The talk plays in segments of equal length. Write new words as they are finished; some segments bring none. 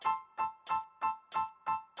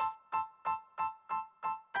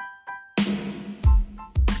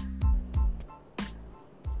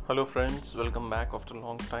Hello friends, welcome back after a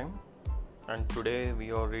long time, and today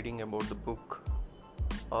we are reading about the book,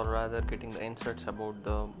 or rather getting the insights about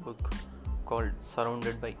the book called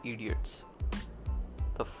Surrounded by Idiots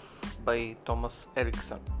by Thomas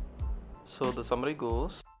Erikson. So the summary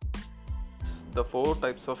goes: the 4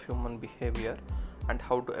 types of human behavior and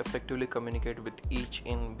how to effectively communicate with each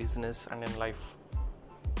in business and in life.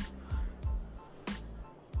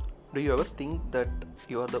 Do you ever think that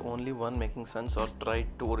you are the only one making sense or try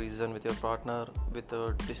to reason with your partner with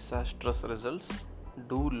disastrous results?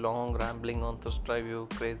 Do long rambling answers drive you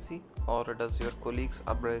crazy, or does your colleague's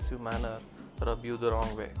abrasive manner rub you the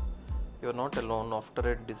wrong way? You are not alone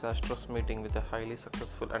after a disastrous meeting with a highly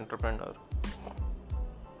successful entrepreneur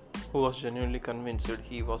who was genuinely convinced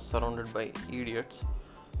he was surrounded by idiots.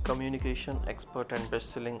 Communication expert and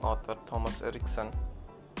best-selling author Thomas Erikson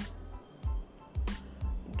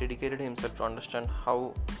dedicated himself to understand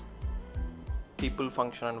how people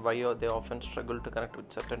function and why they often struggle to connect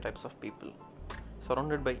with certain types of people.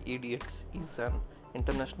 Surrounded by Idiots is an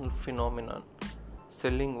international phenomenon,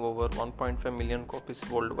 selling over 1.5 million copies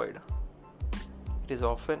worldwide. It is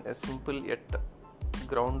often a simple yet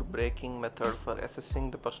groundbreaking method for assessing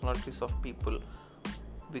the personalities of people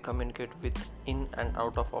we communicate with in and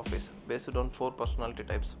out of office, based on 4 personality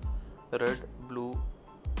types: red, blue,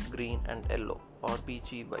 green and yellow, or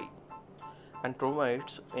BGY, and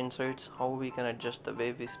provides insights how we can adjust the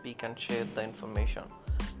way we speak and share the information.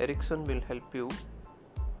 Erikson will help you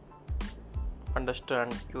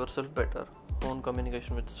understand yourself better, hone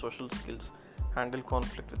communication with social skills, handle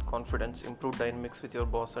conflict with confidence, improve dynamics with your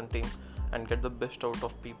boss and team, and get the best out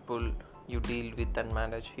of people you deal with and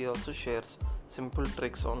manage. He also shares simple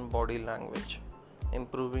tricks on body language,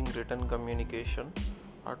 improving written communication,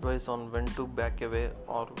 advice on when to back away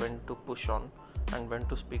or when to push on, and when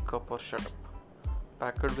to speak up or shut up.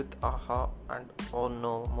 Packed with aha and oh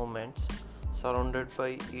no moments, Surrounded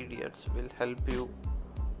by Idiots will help you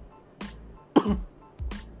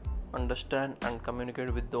understand and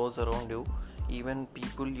communicate with those around you, even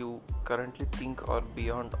people you currently think are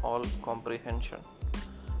beyond all comprehension.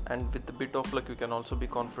 And with a bit of luck, you can also be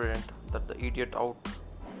confident that the idiot out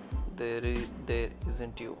there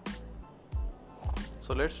isn't you.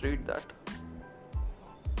 So let's read that.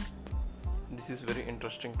 This is very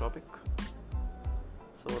interesting topic.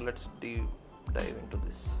 So let's deep dive into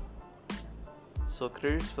this. So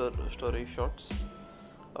credits for story shorts.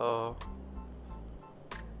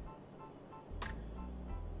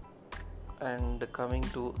 And coming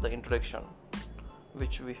to the introduction,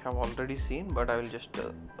 which we have already seen, but I will just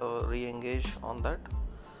re-engage on that.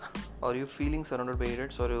 Are you feeling surrounded by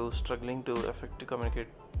idiots? Or are you struggling to effectively communicate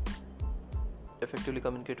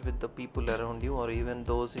with the people around you, or even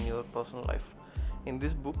those in your personal life? In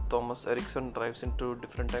this book, Thomas Erikson dives into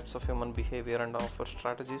different types of human behavior and offers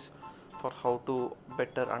strategies for how to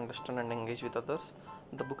better understand and engage with others.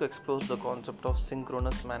 The book explores the concept of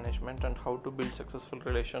synchronous management and how to build successful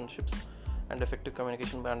relationships and effective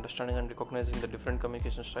communication by understanding and recognizing the different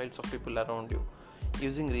communication styles of people around you.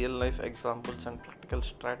 Using real life examples and practical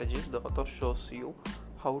strategies, the author shows you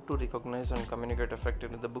how to recognize and communicate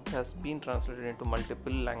effectively. The book has been translated into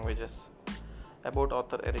multiple languages. About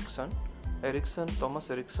author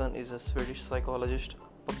Thomas Erikson is a Swedish psychologist,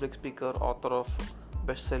 public speaker, author of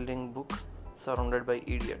best-selling book Surrounded by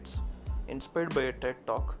Idiots. Inspired by a TED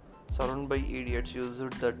Talk, Surrounded by Idiots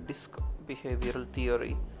used the DISC behavioral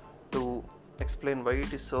theory to explain why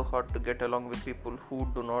it is so hard to get along with people who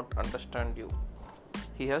do not understand you.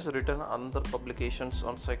 He has written other publications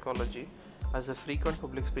on psychology. As a frequent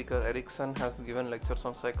public speaker, Erikson has given lectures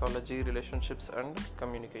on psychology, relationships, and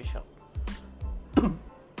communication.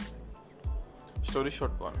 Story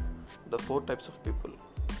short 1: The 4 types of people.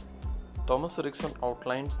 Thomas Erikson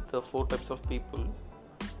outlines the 4 types of people.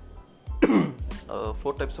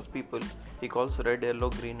 4 types of people he calls red, yellow,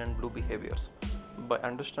 green, and blue behaviors. By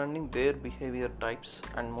understanding their behavior types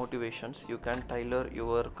and motivations, you can tailor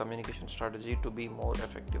your communication strategy to be more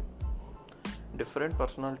effective. Different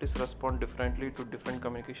personalities respond differently to different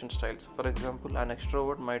communication styles. For example, an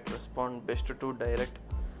extrovert might respond best to direct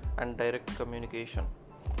communication.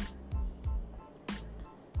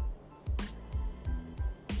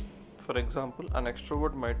 Direct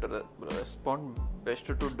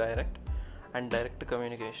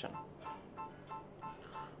communication,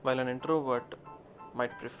 while an introvert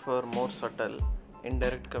might prefer more subtle,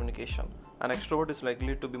 indirect communication. An extrovert is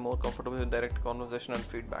likely to be more comfortable with direct conversation and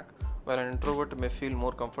feedback, while an introvert may feel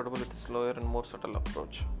more comfortable with a slower and more subtle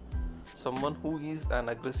approach. Someone who is an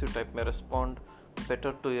aggressive type may respond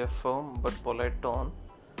better to a firm but polite tone,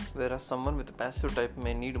 whereas someone with a passive type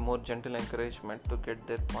may need more gentle encouragement to get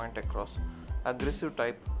their point across. Aggressive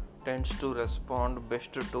type tends to respond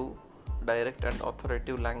best to direct and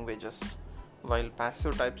authoritative languages, while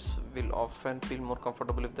passive types will often feel more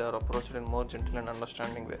comfortable if they are approached in more gentle and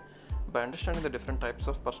understanding way. By understanding the different types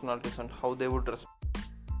of personalities and how they would respond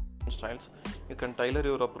styles, you can tailor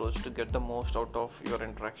your approach to get the most out of your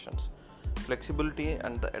interactions. Flexibility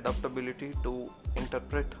and the adaptability to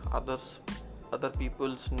interpret other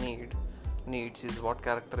people's needs is what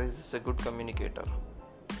characterizes a good communicator.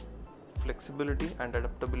 Flexibility and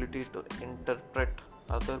adaptability to interpret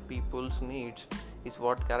other people's needs is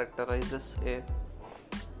what characterizes a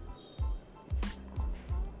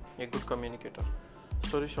good communicator.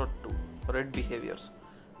 Story short 2. Red behaviors.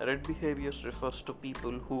 Red behaviors refers to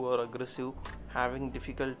people who are aggressive, having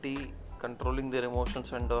difficulty controlling their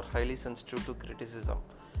emotions, and are highly sensitive to criticism.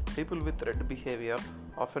 People with red behavior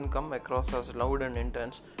often come across as loud and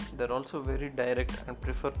intense. They're also very direct and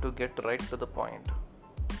prefer to get right to the point.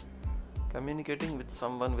 Communicating with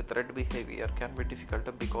someone with red behavior can be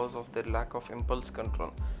difficult because of their lack of impulse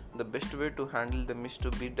control. The best way to handle them is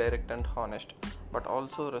to be direct and honest, but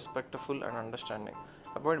also respectful and understanding.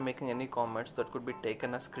 Avoid making any comments that could be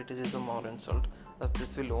taken as criticism or insult, as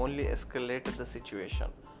this will only escalate the situation.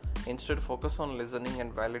 Instead, focus on listening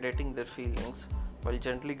and validating their feelings while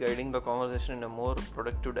gently guiding the conversation in a more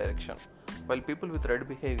productive direction. While people with red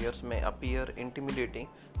behaviors may appear intimidating,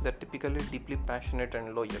 they are typically deeply passionate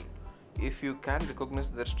and loyal. If you can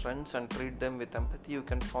recognize their strengths and treat them with empathy, you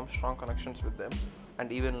can form strong connections with them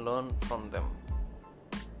and even learn from them.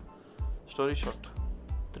 Story short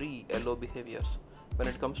 3. Yellow behaviors. When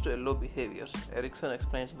it comes to yellow behaviors, Erikson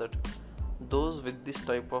explains that those with this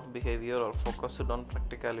type of behavior are focused on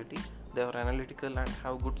practicality. They are analytical and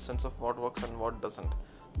have good sense of what works and what doesn't.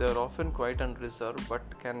 They are often quiet and reserved but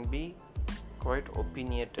can be quite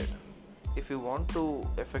opinionated. If you want to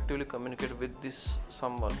effectively communicate with this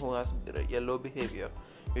someone who has yellow behavior,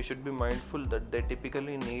 you should be mindful that they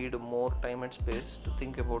typically need more time and space to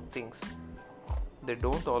think about things. They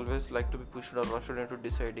don't always like to be pushed or rushed into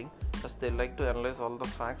deciding, as they like to analyze all the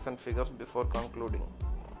facts and figures before concluding.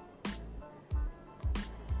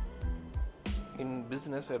 In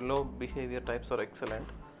business, yellow behavior types are excellent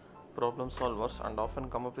problem solvers and often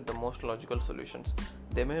come up with the most logical solutions.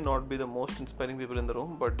 They may not be the most inspiring people in the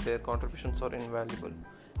room, but their contributions are invaluable.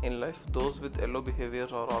 In life, those with yellow behavior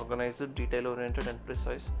are organized, detail oriented, and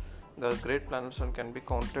precise. They are great planners and can be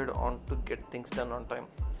counted on to get things done on time.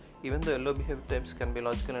 Even though yellow behavior types can be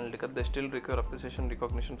logical and analytical, they still require appreciation and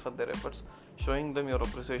recognition for their efforts. Showing them your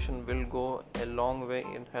appreciation will go a long way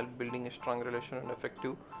in help building a strong relation and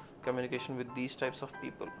effective communication with these types of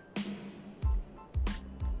people.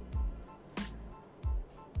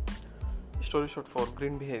 Story short for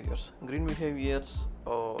green behaviors. Green behaviors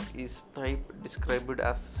is type described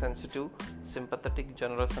as sensitive, sympathetic,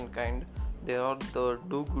 generous, and kind. They are the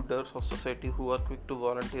do-gooders of society who are quick to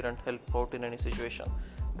volunteer and help out in any situation.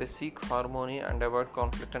 They seek harmony and avoid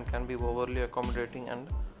conflict and can be overly accommodating and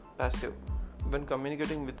passive. When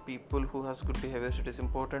communicating with people who has good behaviors, it is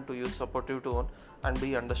important to use supportive tone and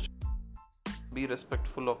be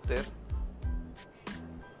respectful of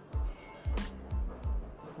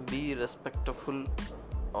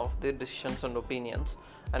their decisions and opinions,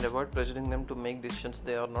 and avoid pressuring them to make decisions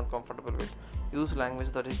they are not comfortable with. Use language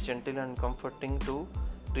that is gentle and comforting to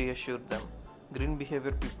reassure them. Green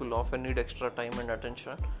behavior people often need extra time and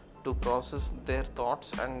attention to process their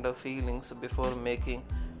thoughts and feelings before making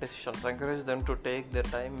decisions. Encourage them to take their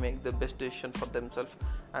time, make the best decision for themselves,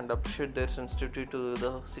 and appreciate their sensitivity to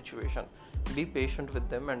the situation. Be patient with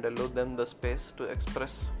them and allow them the space to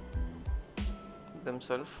express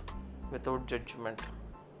themselves without judgment.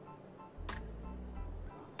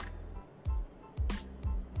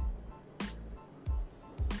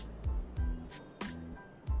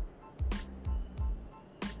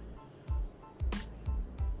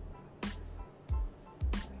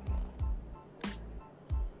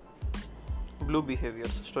 Blue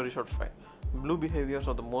behaviors. Story short 5. Blue behaviors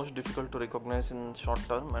are the most difficult to recognize in short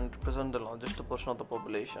term and represent the largest portion of the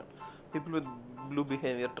population. People with blue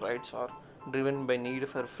behavior traits are driven by need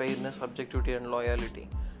for fairness, objectivity, and loyalty.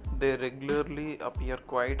 They regularly appear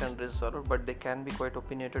quiet and reserved, but they can be quite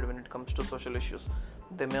opinionated when it comes to social issues.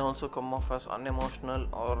 They may also come off as unemotional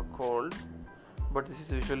or cold, but this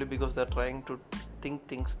is usually because they are trying to think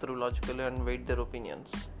things through logically and weigh their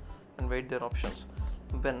opinions and weigh their options.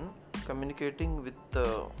 When communicating with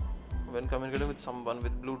someone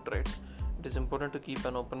with blue traits, it is important to keep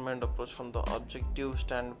an open-minded approach from the objective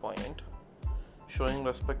standpoint. Showing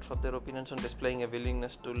respect for their opinions and displaying a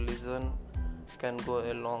willingness to listen can go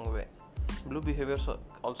a long way. Blue behaviors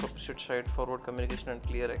also appreciate straightforward communication and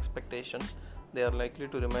clear expectations. They are likely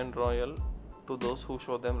to remain loyal to those who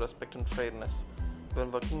show them respect and fairness.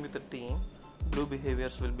 When working with a team, blue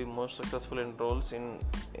behaviors will be more successful in roles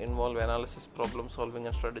involve analysis, problem solving,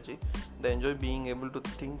 and strategy. They enjoy being able to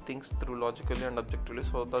think things through logically and objectively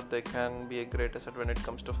so that they can be a great asset when it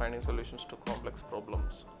comes to finding solutions to complex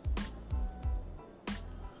problems.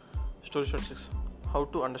 Story short 6. How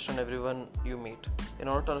to understand everyone you meet. In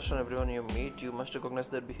order to understand everyone you meet, you must recognize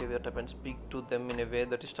their behavior type and speak to them in a way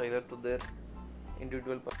that is tailored to their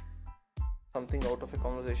individual something out of a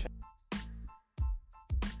conversation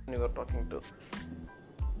you are talking to.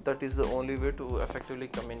 That is the only way to effectively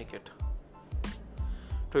communicate.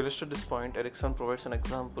 To illustrate this point, Erikson provides an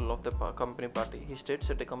example of the company party. He states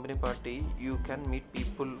at a company party, you can meet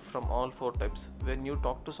people from all four types. When you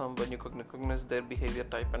talk to someone, you recognize their behavior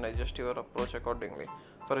type and adjust your approach accordingly.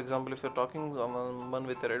 For example, if you're talking to someone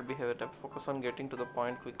with a red behavior type, focus on getting to the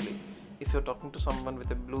point quickly. If you're talking to someone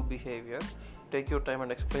with a blue behavior, take your time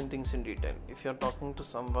and explain things in detail. If you're talking to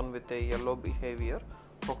someone with a yellow behavior,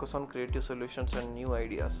 focus on creative solutions and new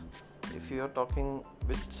ideas. If you are talking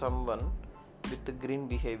with someone with the green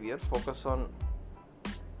behavior, focus on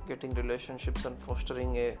getting relationships and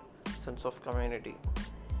fostering a sense of community.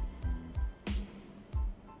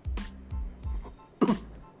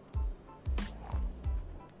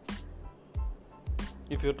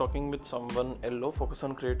 If you're talking with someone yellow, focus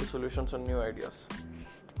on creative solutions and new ideas.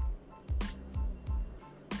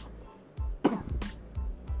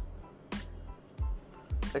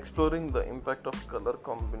 Exploring the impact of color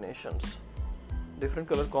combinations. Different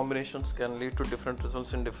color combinations can lead to different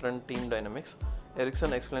results in different team dynamics.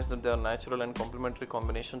 Erikson explains that there are natural and complementary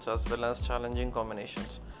combinations as well as challenging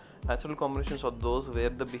combinations. Natural combinations are those where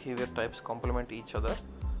the behavior types complement each other.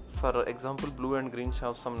 For example, blue and greens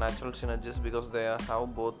have some natural synergies because they are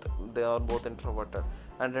both introverted,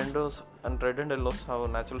 and red and yellows have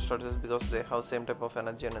natural strategies because they have same type of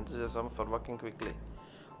energy and enthusiasm for working quickly.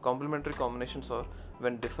 Complementary combinations are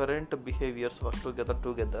when different behaviors work together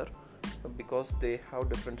because they have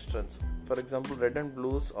different strengths. For example, red and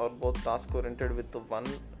blues are both task oriented, with one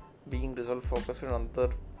being result focused and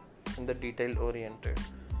another in the detail oriented.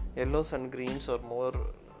 Yellows and greens are more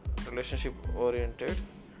relationship oriented,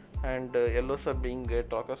 and yellows are being great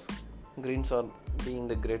talkers, greens are being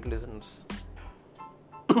the great listeners.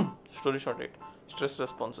 Story short 8. Stress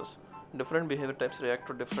responses. Different behavior types react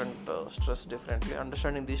to different stress differently.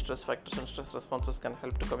 Understanding these stress factors and stress responses can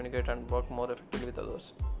help to communicate and work more effectively with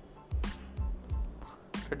others.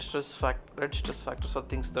 Red stress factors are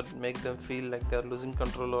things that make them feel like they are losing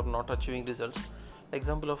control or not achieving results.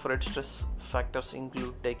 Example of red stress factors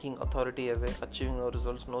include taking authority away, achieving no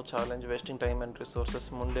results, no challenge, wasting time and resources,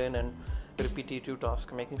 mundane and repetitive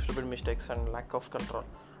tasks, making stupid mistakes, and lack of control.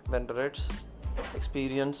 When reds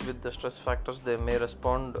experience with the stress factors, they may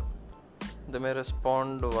respond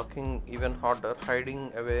working even harder,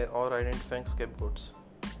 hiding away, or identifying scapegoats.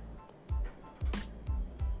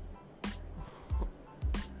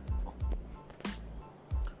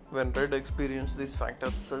 When red experience these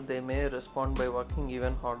factors, they may respond by working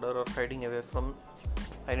even harder or hiding away from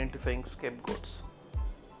identifying scapegoats.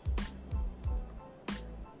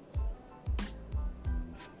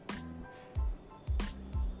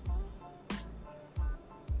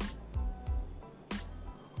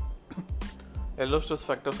 Yellow stress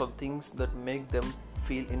factors are things that make them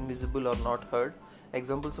feel invisible or not heard.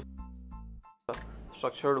 Examples of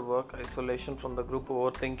structured work, isolation from the group,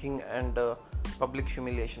 overthinking, and public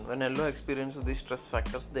humiliation. When yellow experiences these stress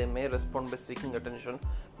factors, they may respond by seeking attention,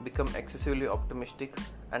 become excessively optimistic,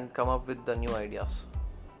 and come up with the new ideas.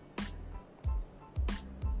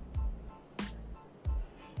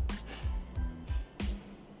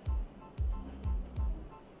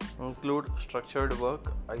 Include structured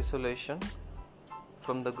work, isolation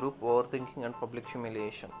from the group, overthinking, and public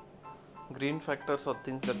humiliation. Green factors are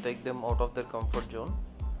things that take them out of their comfort zone.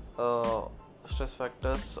 Stress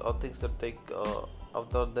factors are things that take out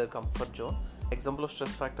of their comfort zone. Example of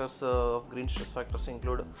stress factors of green stress factors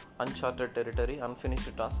include uncharted territory,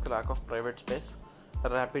 unfinished task, lack of private space,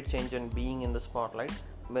 rapid change, and being in the spotlight.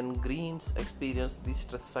 When greens experience these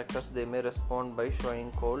stress factors, they may respond by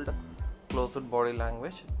showing cold, closed body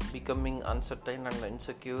language, becoming uncertain and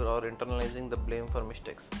insecure, or internalizing the blame for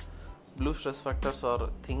mistakes. Blue stress factors are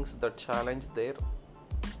things that challenge their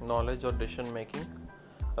knowledge or decision making.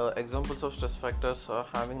 Examples of stress factors are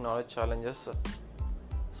having knowledge challenges,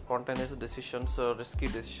 spontaneous decisions, risky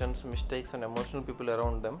decisions, mistakes, and emotional people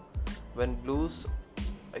around them. When blues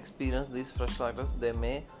experience these stress factors, they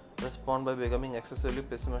may respond by becoming excessively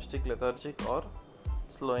pessimistic, lethargic, or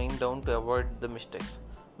slowing down to avoid the mistakes.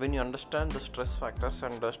 When you understand the stress factors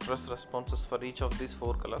and the stress responses for each of these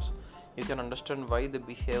four colors, you can understand why they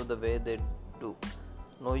behave the way they do.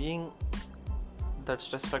 Knowing that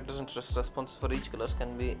stress factors and stress responses for each colors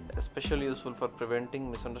can be especially useful for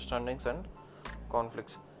preventing misunderstandings and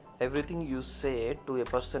conflicts. Everything you say to a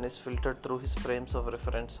person is filtered through his frames of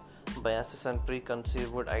reference, biases, and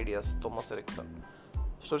preconceived ideas. Thomas Erikson.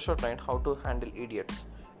 Short line: How to handle idiots.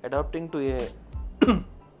 Adapting to a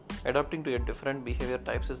adapting to a different behavior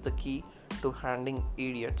types is the key to handling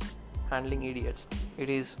idiots.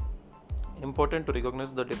 It is important to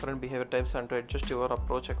recognize the different behavior types and to adjust your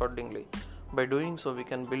approach accordingly. By doing so, we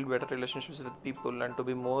can build better relationships with people and to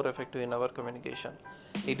be more effective in our communication.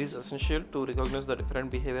 It is essential to recognize the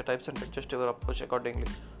different behavior types and adjust your approach accordingly.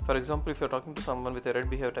 For example, if you're talking to someone with a red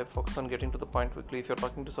behavior type, focus on getting to the point quickly. If you're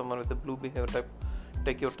talking to someone with a blue behavior type,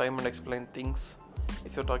 take your time and explain things.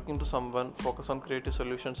 If you're talking to someone, focus on creative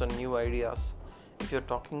solutions and new ideas. If you're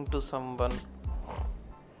talking to someone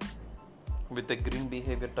with a green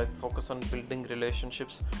behavior type, focus on building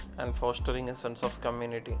relationships and fostering a sense of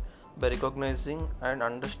community. By recognizing and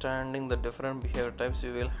understanding the different behavior types,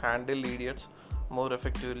 you will handle idiots more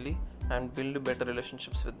effectively and build better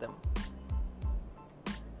relationships with them.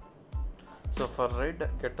 So for red,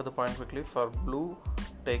 get to the point quickly. For blue,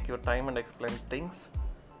 take your time and explain things.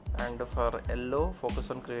 And for yellow, focus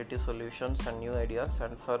on creative solutions and new ideas.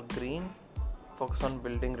 And for green, focus on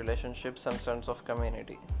building relationships and sense of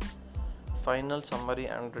community. Final summary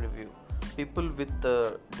and review. People with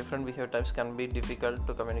different behavior types can be difficult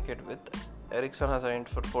to communicate with. Erikson has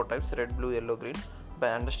identified 4 types: red, blue, yellow, green.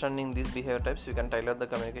 By understanding these behavior types, you can tailor the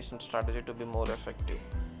communication strategy to be more effective.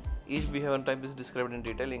 Each behavior type is described in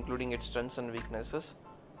detail, including its strengths and weaknesses.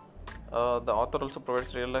 The author also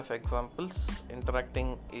provides real life examples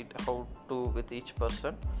interacting with each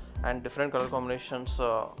person, and different color combinations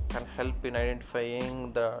can help in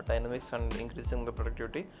identifying the dynamics and increasing the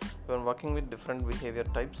productivity. When working with different behavior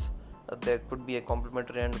types, there could be a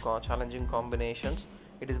complementary and challenging combinations.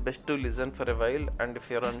 It is best to listen for a while, and if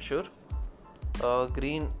you are unsure,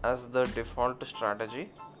 green as the default strategy.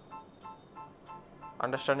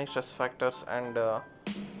 Understanding stress factors and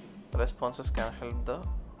responses can help the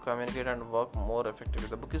communicate and work more effectively.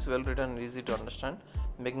 The book is well written and easy to understand,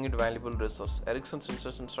 making it a valuable resource. Erikson's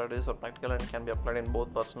insights and strategies are practical and can be applied in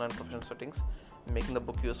both personal and professional settings, making the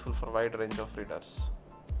book useful for a wide range of readers.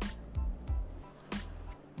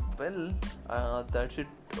 Well, that's it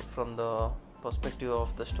from the perspective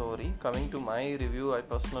of the story. Coming to my review, I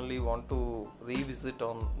personally want to revisit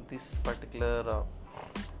on this particular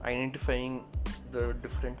identifying the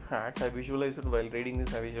different hats. I visualized while reading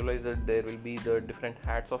this, I visualized that there will be the different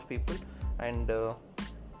hats of people, and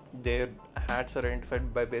their hats are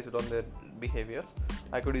identified based on their behaviors.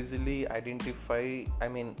 I could easily identify,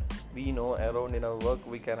 we know around in our work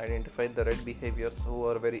we can identify the red behaviors who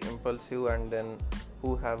are very impulsive and then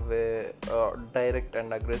who have a direct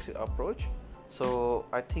and aggressive approach. So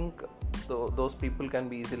I think those people can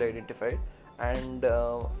be easily identified. And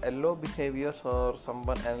yellow behaviors are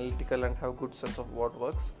someone analytical and have good sense of what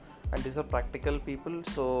works, and these are practical people,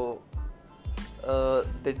 so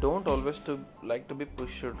they don't always like to be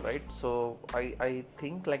pushed, right? So I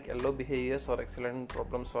think like yellow behaviors are excellent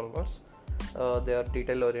problem solvers. They are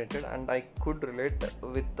detail oriented, and I could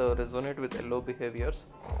resonate with yellow behaviors.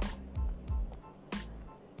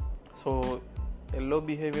 So yellow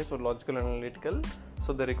behaviors are logical and analytical,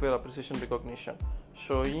 so they require appreciation, recognition.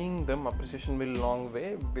 Showing them appreciation will long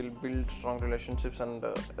way, will build strong relationships and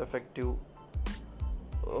effective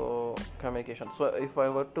communication. So if I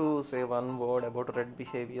were to say one word about red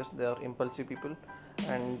behaviors, they are impulsive people,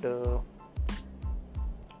 and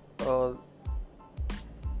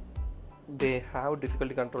they have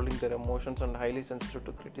difficulty controlling their emotions and highly sensitive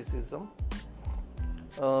to criticism.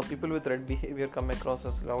 People with red behavior come across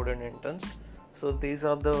as loud and intense. So these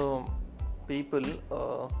are the people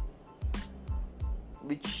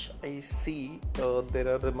which I see.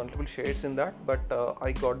 There are multiple shades in that, but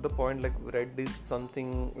I got the point, like red is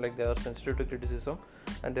something like they are sensitive to criticism,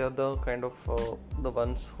 and they are the kind of the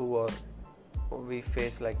ones who are we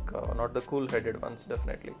face, like not the cool-headed ones,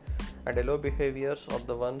 definitely. And yellow behaviors are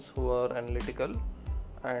the ones who are analytical,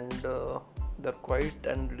 and they're quiet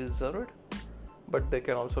and reserved, but they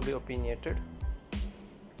can also be opinionated.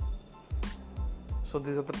 So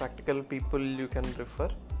these are the practical people you can refer.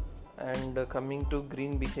 And coming to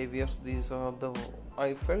green behaviors, these are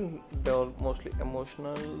I felt they are mostly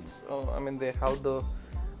emotional. They have the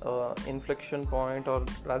inflection point, or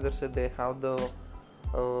rather say they have the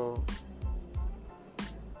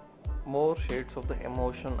more shades of the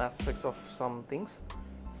emotion aspects of some things,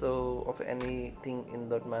 so of anything in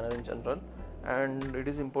that manner in general. And it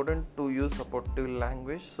is important to use supportive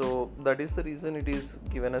language, so that is the reason it is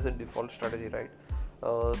given as a default strategy, right?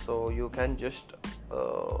 So you can just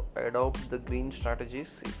adopt the green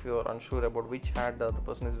strategies if you are unsure about which hat the other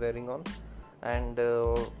person is wearing on, and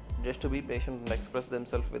just to be patient and express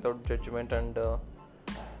themselves without judgment and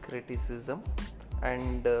criticism.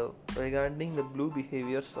 And regarding the blue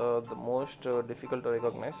behaviors, the most difficult to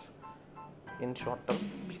recognize in short term,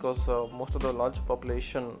 because most of the large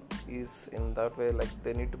population is in that way, like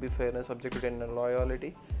they need to be fairness, objectivity and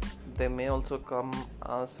loyalty. They may also come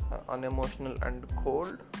as unemotional and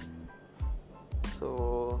cold,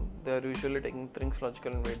 so they are usually taking things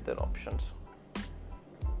logical and weigh their options.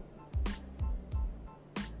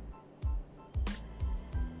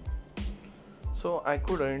 So I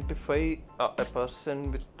could identify a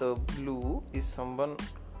person with the blue is someone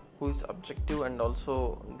who is objective and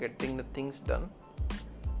also getting the things done.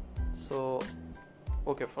 So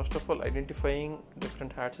okay, first of all, identifying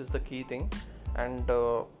different hats is the key thing, and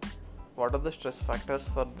what are the stress factors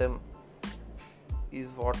for them is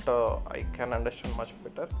what I can understand much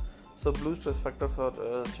better. So blue stress factors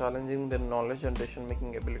are challenging their knowledge and decision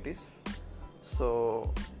making abilities.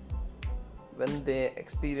 So when they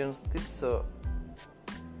experience this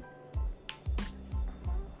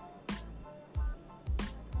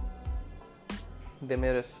they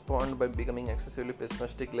may respond by becoming excessively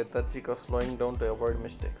pessimistic, lethargic or slowing down to avoid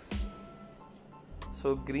mistakes.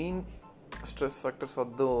 So green stress factors are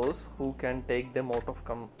those who can take them out of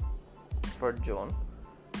comfort zone,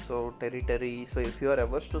 so territory. So if you are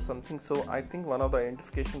averse to something, so I think one of the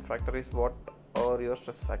identification factor is what are your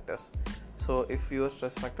stress factors. So if your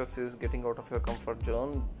stress factors is getting out of your comfort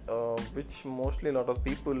zone, which mostly a lot of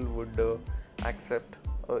people would accept,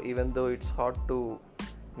 even though it's hard to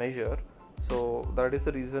measure. So that is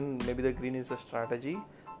the reason maybe the green is a strategy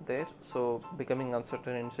there. So becoming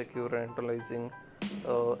uncertain, insecure and internalizing,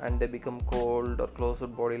 and they become cold or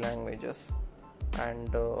closed body languages, and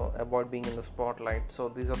avoid being in the spotlight. So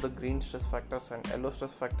these are the green stress factors. And yellow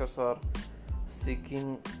stress factors are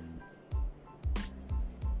seeking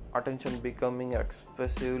attention, becoming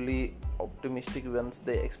expressively optimistic once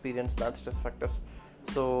they experience that stress factors.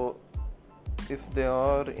 So if they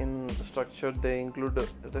are in structure, they include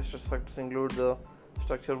the stress factors include the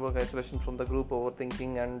structure, work, isolation from the group,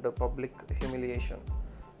 overthinking and public humiliation.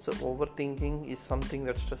 So overthinking is something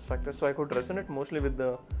that's stress factor. So I could resonate mostly with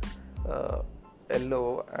the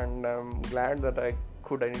yellow, and I'm glad that I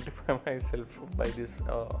could identify myself by this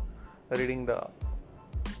reading the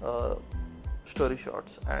story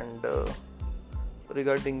shorts. And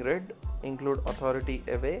regarding red, include authority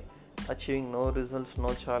away, achieving no results,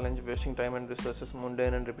 no challenge, wasting time and resources,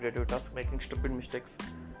 mundane and repetitive tasks, making stupid mistakes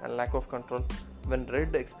and lack of control. When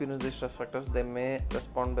red experience these stress factors, they may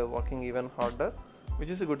respond by working even harder, which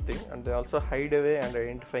is a good thing, and they also hide away and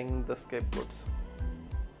identifying the scapegoats.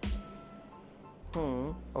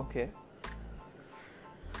 Okay,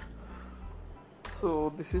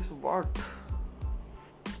 so this is what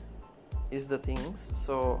is the things.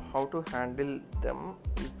 So how to handle them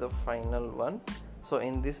is the final one. So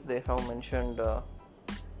in this they have mentioned the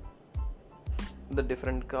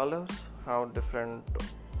different colors, how different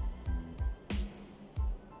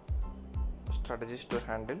strategies to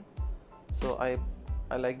handle. So I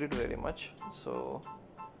liked it very much. So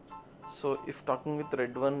if talking with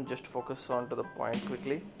red one, just focus on to the point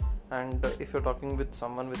quickly, and if you're talking with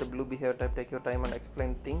someone with a blue behavior type, take your time and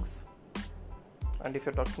explain things. And if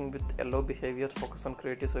you're talking with yellow behaviors, focus on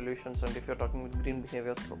creative solutions. And if you're talking with green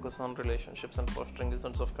behaviors, focus on relationships and fostering a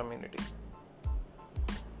sense of community.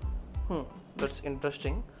 That's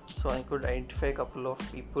interesting. So I could identify a couple of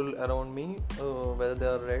people around me, whether they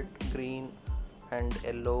are red, green and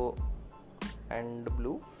yellow and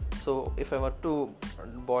blue. So if I were to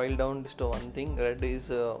boil down this to one thing, red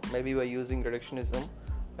is maybe by using reductionism,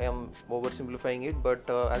 I am oversimplifying it, but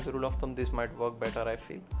as a rule of thumb this might work better, I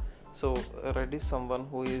feel. So red is someone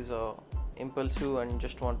who is impulsive and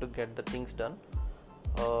just want to get the things done,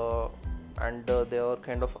 and they are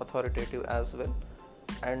kind of authoritative as well.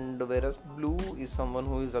 And whereas blue is someone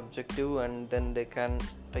who is objective and then they can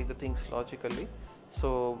take the things logically.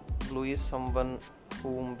 So blue is someone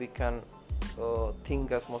whom we can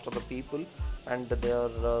think as most of the people, and they are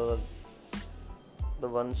the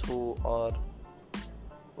ones who are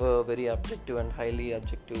very objective and highly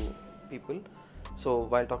objective people. So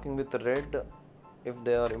while talking with red, if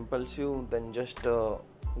they are impulsive, then just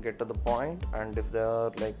get to the point, and if they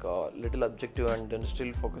are like little objective and then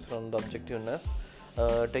still focus on the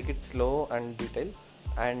objectiveness, take it slow and detail.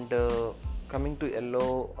 And coming to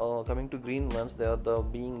yellow, coming to green ones, they are the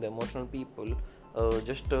emotional people.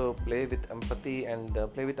 Just play with empathy, and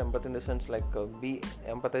play with empathy in the sense like be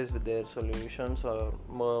empathize with their solutions,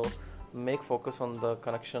 or make focus on the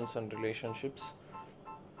connections and relationships.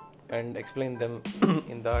 and explain them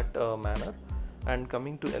in that manner. And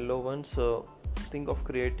coming to yellow ones, think of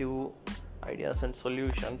creative ideas and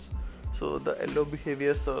solutions. So the yellow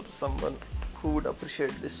behaviors are someone who would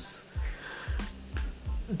appreciate this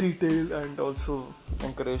detail and also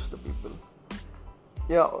encourage the people.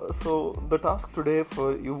 Yeah, so the task today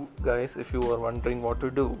for you guys, if you are wondering what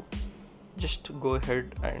to do, just go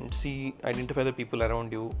ahead and identify the people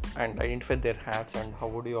around you and identify their hats and how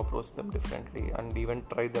would you approach them differently, and even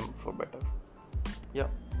try them for better. Yeah,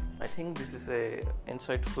 I think this is a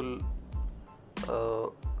insightful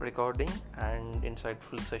recording and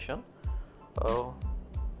insightful session.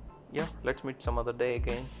 Yeah, let's meet some other day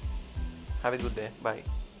again. Have a good day. Bye.